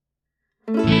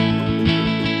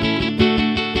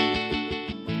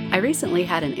I recently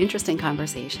had an interesting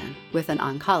conversation with an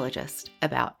oncologist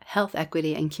about health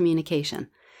equity and communication.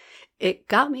 It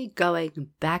got me going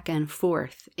back and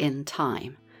forth in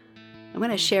time. I'm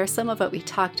going to share some of what we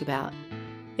talked about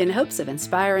in hopes of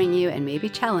inspiring you and maybe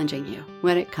challenging you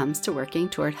when it comes to working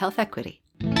toward health equity.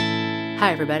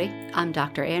 Hi, everybody. I'm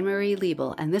Dr. Anne-Marie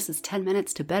Liebel, and this is 10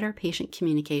 Minutes to Better Patient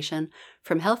Communication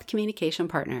from Health Communication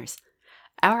Partners.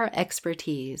 Our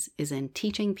expertise is in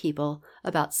teaching people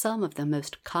about some of the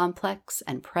most complex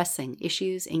and pressing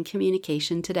issues in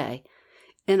communication today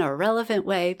in a relevant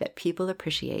way that people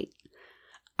appreciate.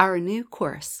 Our new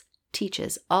course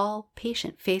teaches all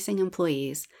patient-facing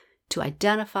employees to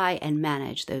identify and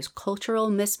manage those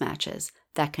cultural mismatches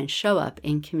that can show up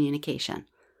in communication.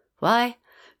 Why?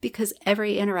 Because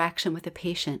every interaction with a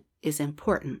patient is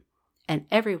important, and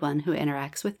everyone who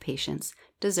interacts with patients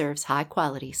deserves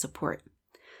high-quality support.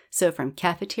 So from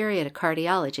cafeteria to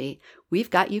cardiology, we've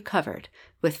got you covered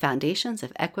with foundations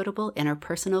of equitable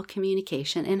interpersonal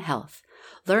communication in health.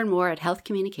 Learn more at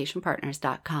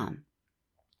healthcommunicationpartners.com.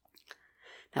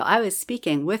 Now, I was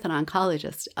speaking with an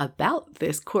oncologist about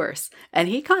this course, and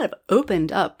he kind of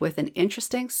opened up with an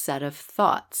interesting set of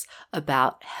thoughts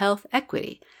about health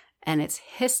equity and its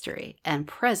history and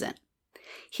present.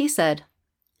 He said,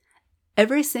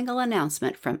 every single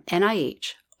announcement from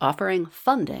NIH offering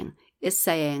funding is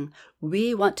saying,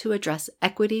 we want to address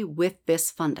equity with this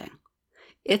funding.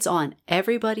 It's on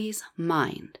everybody's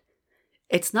mind.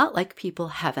 It's not like people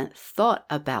haven't thought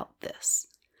about this.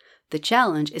 The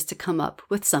challenge is to come up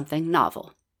with something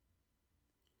novel.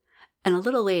 And a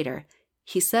little later,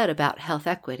 he said about health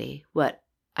equity what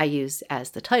I used as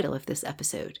the title of this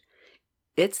episode.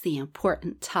 It's the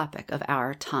important topic of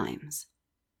our times.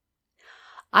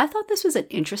 I thought this was an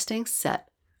interesting set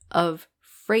of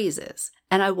phrases,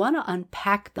 and I want to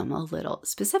unpack them a little,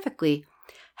 specifically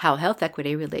how health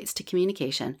equity relates to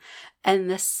communication and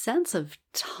the sense of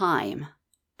time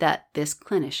that this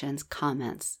clinician's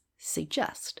comments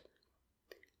suggest.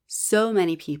 So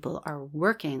many people are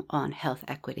working on health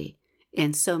equity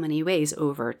in so many ways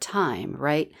over time,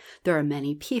 right? There are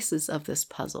many pieces of this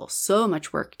puzzle, so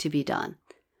much work to be done,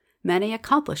 many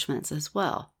accomplishments as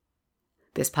well.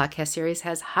 This podcast series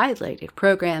has highlighted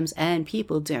programs and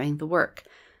people doing the work.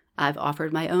 I've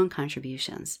offered my own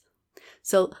contributions.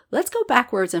 So let's go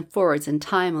backwards and forwards in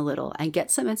time a little and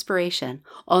get some inspiration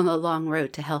on the long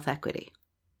road to health equity.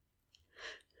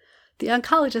 The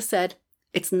oncologist said,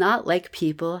 it's not like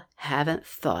people haven't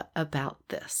thought about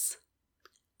this.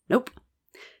 Nope.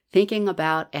 Thinking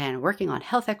about and working on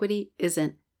health equity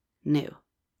isn't new.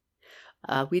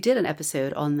 We did an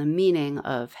episode on the meaning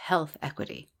of health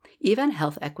equity. Even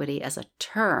health equity as a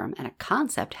term and a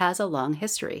concept has a long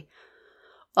history.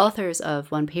 Authors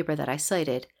of one paper that I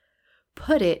cited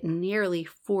put it nearly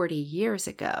 40 years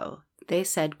ago. They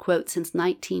said, quote, since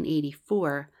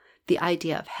 1984, the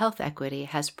idea of health equity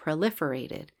has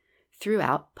proliferated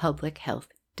throughout public health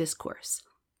discourse.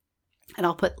 And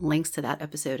I'll put links to that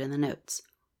episode in the notes.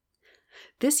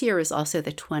 This year is also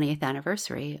the 20th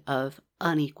anniversary of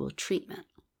unequal treatment.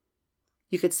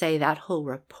 You could say that whole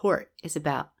report is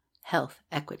about health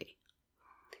equity.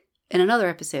 In another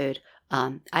episode,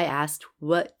 I asked,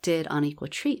 what did unequal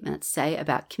treatment say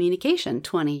about communication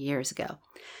 20 years ago?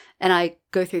 And I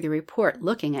go through the report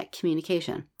looking at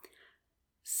communication.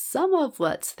 Some of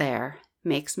what's there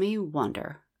makes me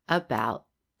wonder about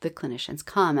the clinician's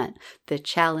comment. The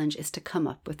challenge is to come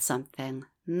up with something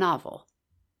novel.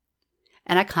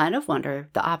 And I kind of wonder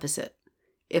the opposite.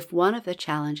 If one of the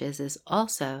challenges is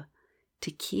also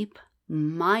to keep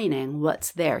mining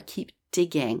what's there, keep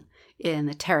digging in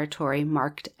the territory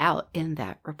marked out in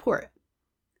that report.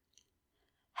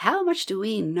 How much do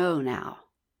we know now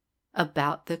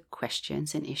about the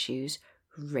questions and issues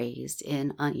raised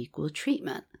in unequal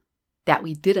treatment that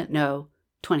we didn't know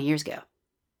 20 years ago?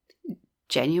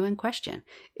 Genuine question.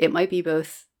 It might be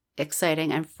both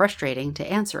exciting and frustrating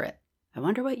to answer it. I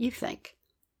wonder what you think.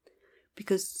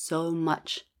 Because so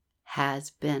much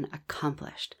has been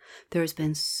accomplished. There's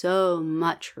been so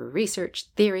much research,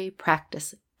 theory,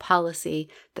 practice, policy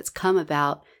that's come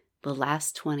about the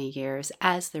last 20 years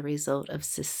as the result of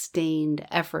sustained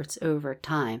efforts over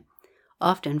time,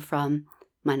 often from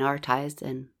minoritized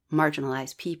and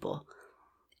marginalized people.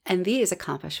 And these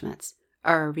accomplishments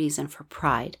are a reason for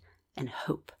pride and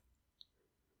hope.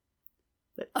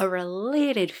 But a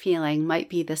related feeling might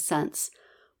be the sense,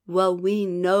 well, we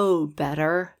know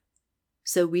better,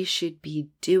 so we should be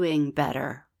doing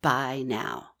better by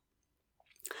now.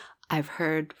 I've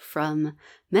heard from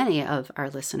many of our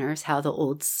listeners how the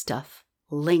old stuff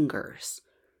lingers.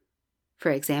 For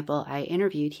example, I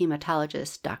interviewed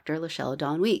hematologist Dr. Lachelle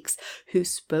Dawn Weeks, who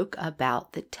spoke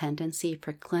about the tendency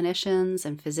for clinicians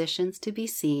and physicians to be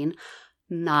seen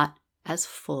not as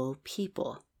full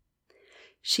people.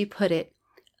 She put it,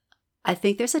 I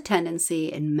think there's a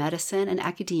tendency in medicine and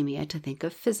academia to think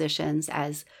of physicians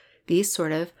as these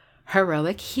sort of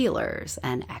heroic healers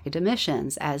and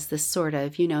academicians as this sort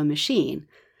of, machine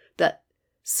that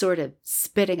sort of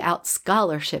spitting out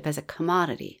scholarship as a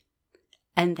commodity.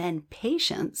 And then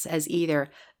patients as either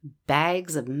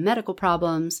bags of medical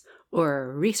problems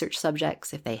or research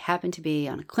subjects if they happen to be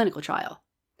on a clinical trial.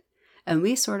 And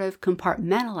we sort of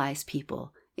compartmentalize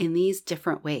people in these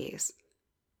different ways.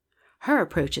 Her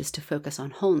approach is to focus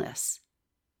on wholeness.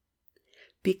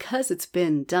 Because it's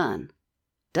been done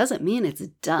doesn't mean it's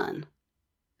done.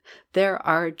 There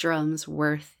are drums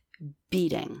worth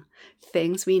beating,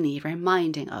 things we need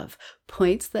reminding of,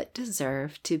 points that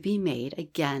deserve to be made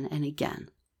again and again.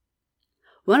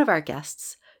 One of our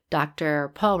guests,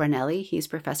 Dr. Paul Ranelli, he's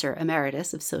Professor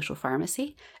Emeritus of Social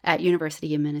Pharmacy at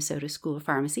University of Minnesota School of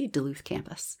Pharmacy, Duluth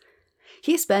campus.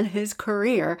 He spent his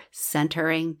career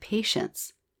centering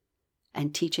patients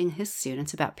and teaching his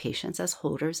students about patients as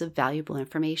holders of valuable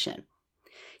information.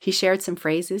 He shared some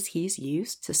phrases he's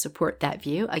used to support that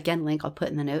view. Again, link I'll put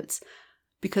in the notes,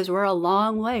 because we're a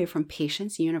long way from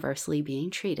patients universally being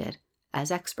treated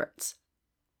as experts.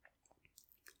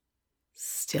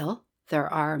 Still, there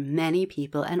are many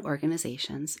people and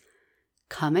organizations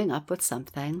coming up with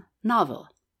something novel,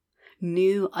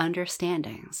 new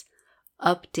understandings,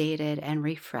 updated and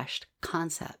refreshed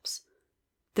concepts.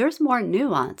 There's more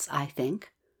nuance, I think,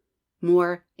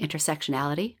 more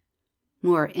intersectionality,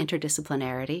 more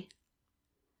interdisciplinarity,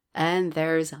 and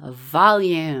there's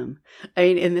volume.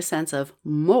 In the sense of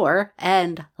more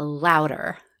and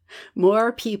louder.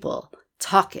 More people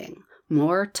talking,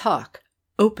 more talk,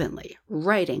 openly,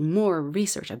 writing more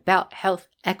research about health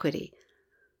equity.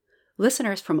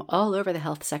 Listeners from all over the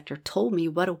health sector told me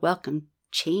what a welcome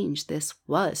change this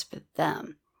was for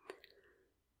them.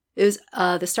 It was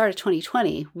the start of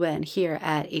 2020 when here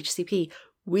at HCP,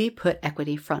 we put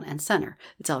equity front and center.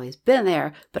 It's always been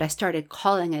there, but I started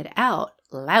calling it out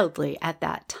loudly at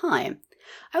that time.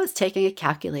 I was taking a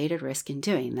calculated risk in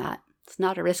doing that. It's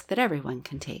not a risk that everyone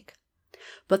can take.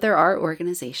 But there are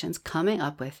organizations coming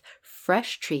up with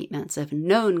fresh treatments of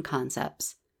known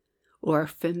concepts or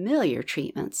familiar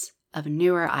treatments of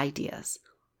newer ideas.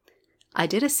 I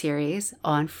did a series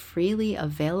on freely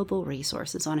available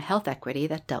resources on health equity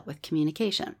that dealt with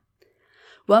communication.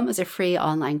 One was a free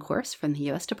online course from the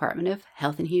U.S. Department of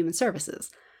Health and Human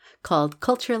Services called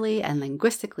Culturally and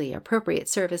Linguistically Appropriate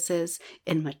Services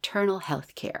in Maternal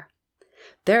Health Care.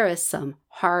 There is some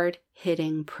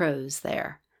hard-hitting prose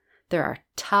there. There are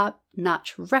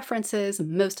top-notch references,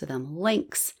 most of them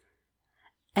links,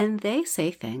 and they say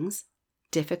things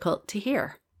difficult to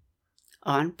hear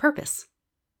on purpose.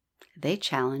 They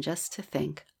challenge us to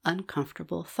think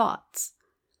uncomfortable thoughts.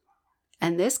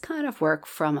 And this kind of work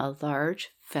from a large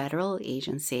federal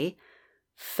agency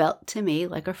felt to me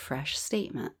like a fresh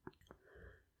statement.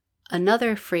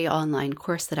 Another free online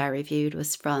course that I reviewed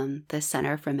was from the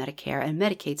Center for Medicare and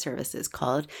Medicaid Services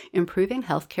called Improving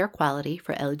Healthcare Quality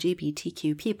for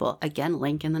LGBTQ People. Again,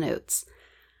 link in the notes.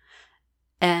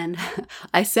 And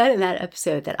I said in that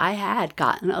episode that I had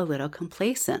gotten a little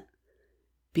complacent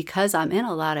because I'm in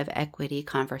a lot of equity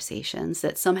conversations,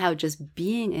 that somehow just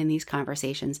being in these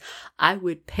conversations, I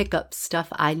would pick up stuff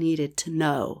I needed to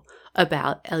know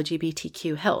about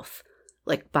LGBTQ health,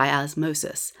 like by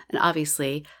osmosis. And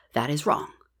obviously, that is wrong.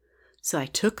 So I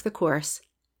took the course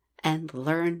and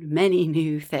learned many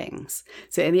new things.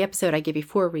 So in the episode, I give you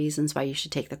 4 reasons why you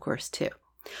should take the course too.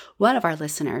 One of our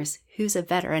listeners, who's a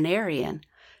veterinarian,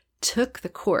 took the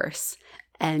course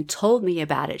and told me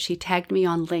about it. She tagged me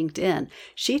on LinkedIn.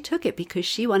 She took it because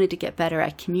she wanted to get better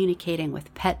at communicating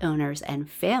with pet owners and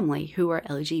family who are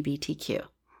LGBTQ.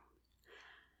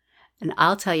 And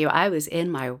I'll tell you, I was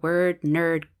in my word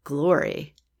nerd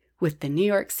glory with the New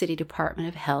York City Department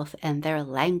of Health and their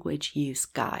language use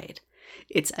guide.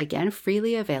 It's again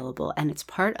freely available, and it's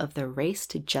part of the Race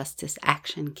to Justice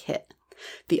Action Kit.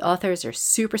 The authors are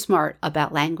super smart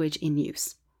about language in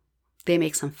use. They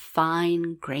make some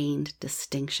fine-grained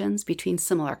distinctions between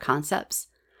similar concepts,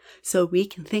 so we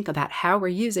can think about how we're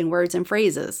using words and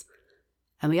phrases.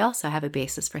 And we also have a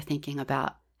basis for thinking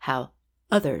about how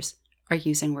others are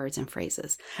using words and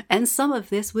phrases. And some of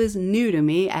this was new to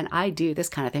me, and I do this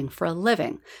kind of thing for a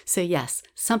living. So yes,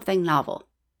 something novel.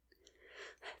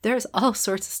 There's all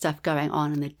sorts of stuff going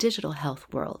on in the digital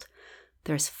health world.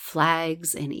 There's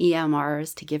flags in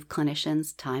EMRs to give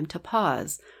clinicians time to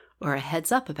pause or a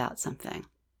heads up about something.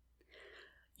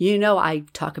 You know, I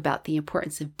talk about the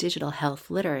importance of digital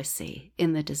health literacy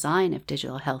in the design of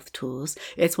digital health tools.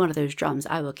 It's one of those drums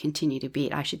I will continue to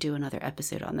beat. I should do another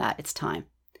episode on that. It's time.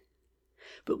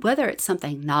 But whether it's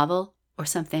something novel or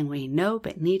something we know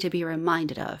but need to be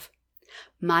reminded of,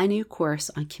 my new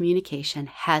course on communication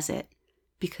has it,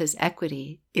 because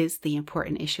equity is the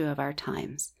important issue of our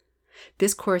times.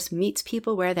 This course meets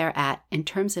people where they're at in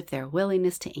terms of their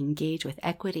willingness to engage with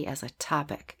equity as a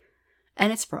topic.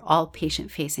 And it's for all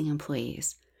patient-facing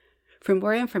employees. For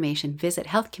more information, visit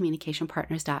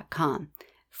healthcommunicationpartners.com.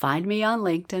 Find me on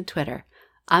LinkedIn and Twitter.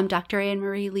 I'm Dr.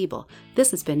 Anne-Marie Liebel.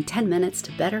 This has been 10 Minutes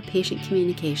to Better Patient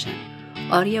Communication.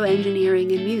 Audio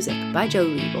engineering and music by Joe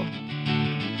Liebel.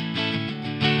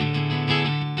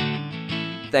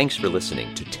 Thanks for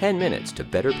listening to 10 Minutes to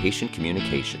Better Patient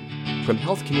Communication from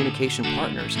Health Communication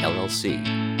Partners, LLC.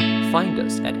 Find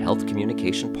us at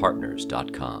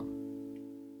healthcommunicationpartners.com.